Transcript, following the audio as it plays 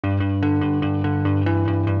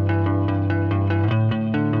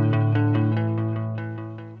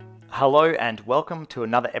Hello and welcome to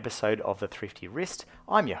another episode of the Thrifty Wrist.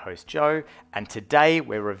 I'm your host Joe, and today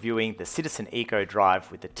we're reviewing the Citizen Eco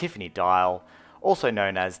Drive with the Tiffany dial, also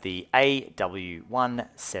known as the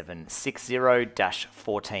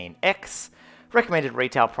AW1760-14X. Recommended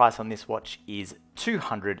retail price on this watch is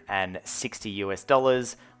 $260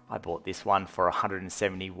 US. I bought this one for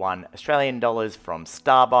 171 Australian dollars from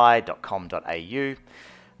starbuy.com.au.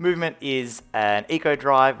 Movement is an eco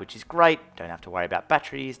drive, which is great. Don't have to worry about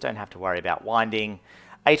batteries, don't have to worry about winding.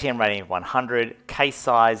 ATM rating of 100, case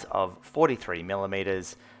size of 43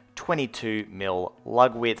 millimeters, 22 mil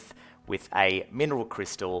lug width with a mineral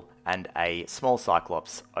crystal and a small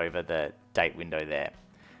cyclops over the date window there.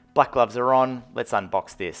 Black gloves are on. Let's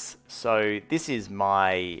unbox this. So this is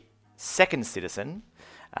my second Citizen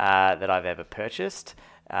that I've ever purchased.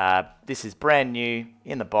 This is brand new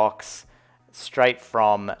in the box, straight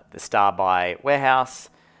from the Starbuy warehouse.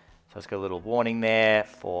 So it's got a little warning there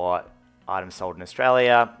for items sold in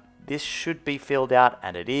Australia. This should be filled out,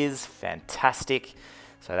 and it is fantastic.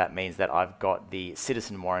 So that means that I've got the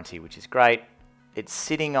Citizen warranty, which is great. It's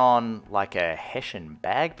sitting on like a Hessian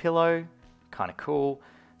bag pillow, kind of cool.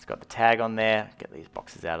 It's got the tag on there. Get these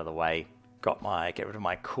boxes out of the way. Get rid of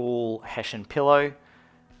my cool Hessian pillow.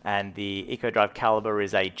 And the Eco Drive caliber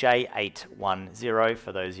is a J810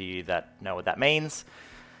 for those of you that know what that means.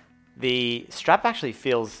 The strap actually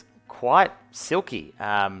feels quite silky,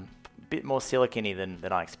 a bit more silicone-y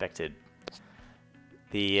than I expected.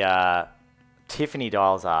 The Tiffany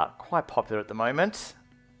dials are quite popular at the moment.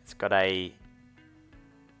 It's got a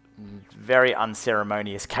very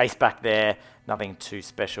unceremonious case back there, nothing too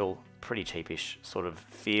special, pretty cheapish sort of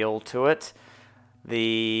feel to it.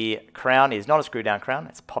 The crown is not a screw down crown,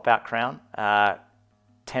 it's a pop out crown. 10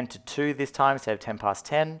 to 2 this time instead of 10 past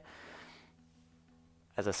 10.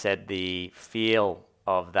 As I said, the feel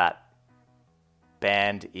of that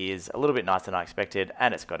band is a little bit nicer than I expected,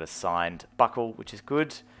 and it's got a signed buckle, which is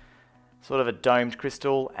good. Sort of a domed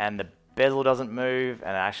crystal, and the bezel doesn't move,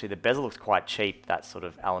 and actually the bezel looks quite cheap, that sort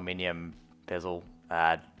of aluminium bezel.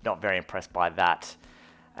 Not very impressed by that.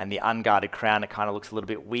 And the unguarded crown, it kind of looks a little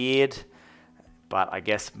bit weird. But I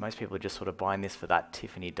guess most people are just sort of buying this for that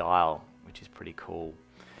Tiffany dial, which is pretty cool.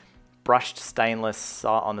 Brushed stainless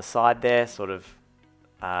on the side there, sort of,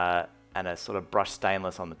 and a sort of brushed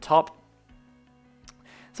stainless on the top.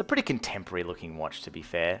 It's a pretty contemporary looking watch, to be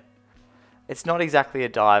fair. It's not exactly a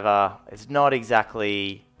diver. It's not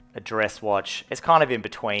exactly a dress watch. It's kind of in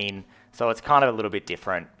between, so it's kind of a little bit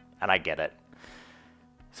different, and I get it.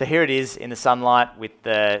 So here it is in the sunlight with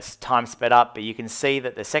the time sped up, but you can see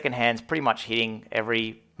that the second hand's pretty much hitting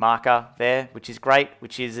every marker there, which is great,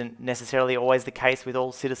 which isn't necessarily always the case with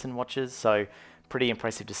all Citizen watches, so pretty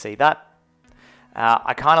impressive to see that.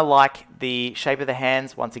 I kind of like the shape of the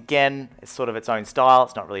hands. Once again, it's sort of its own style.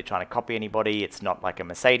 It's not really trying to copy anybody. It's not like a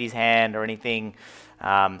Mercedes hand or anything.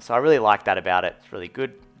 So I really like that about it. It's really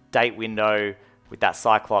good. Date window with that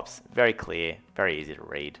cyclops, very clear, very easy to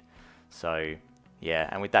read. So yeah,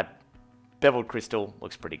 and with that beveled crystal,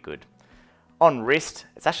 looks pretty good. On wrist,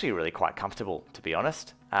 it's actually really quite comfortable, to be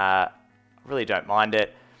honest. Really don't mind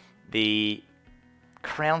it. The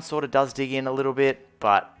crown sort of does dig in a little bit,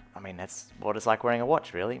 but I mean, that's what it's like wearing a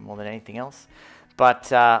watch, really, more than anything else.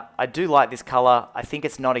 But I do like this color. I think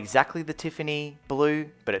it's not exactly the Tiffany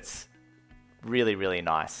blue, but it's really, really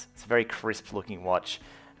nice. It's a very crisp looking watch,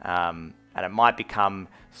 and it might become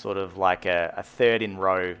sort of like a third in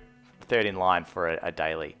line for a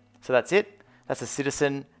daily. So that's it. That's a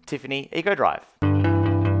Citizen Tiffany Eco Drive.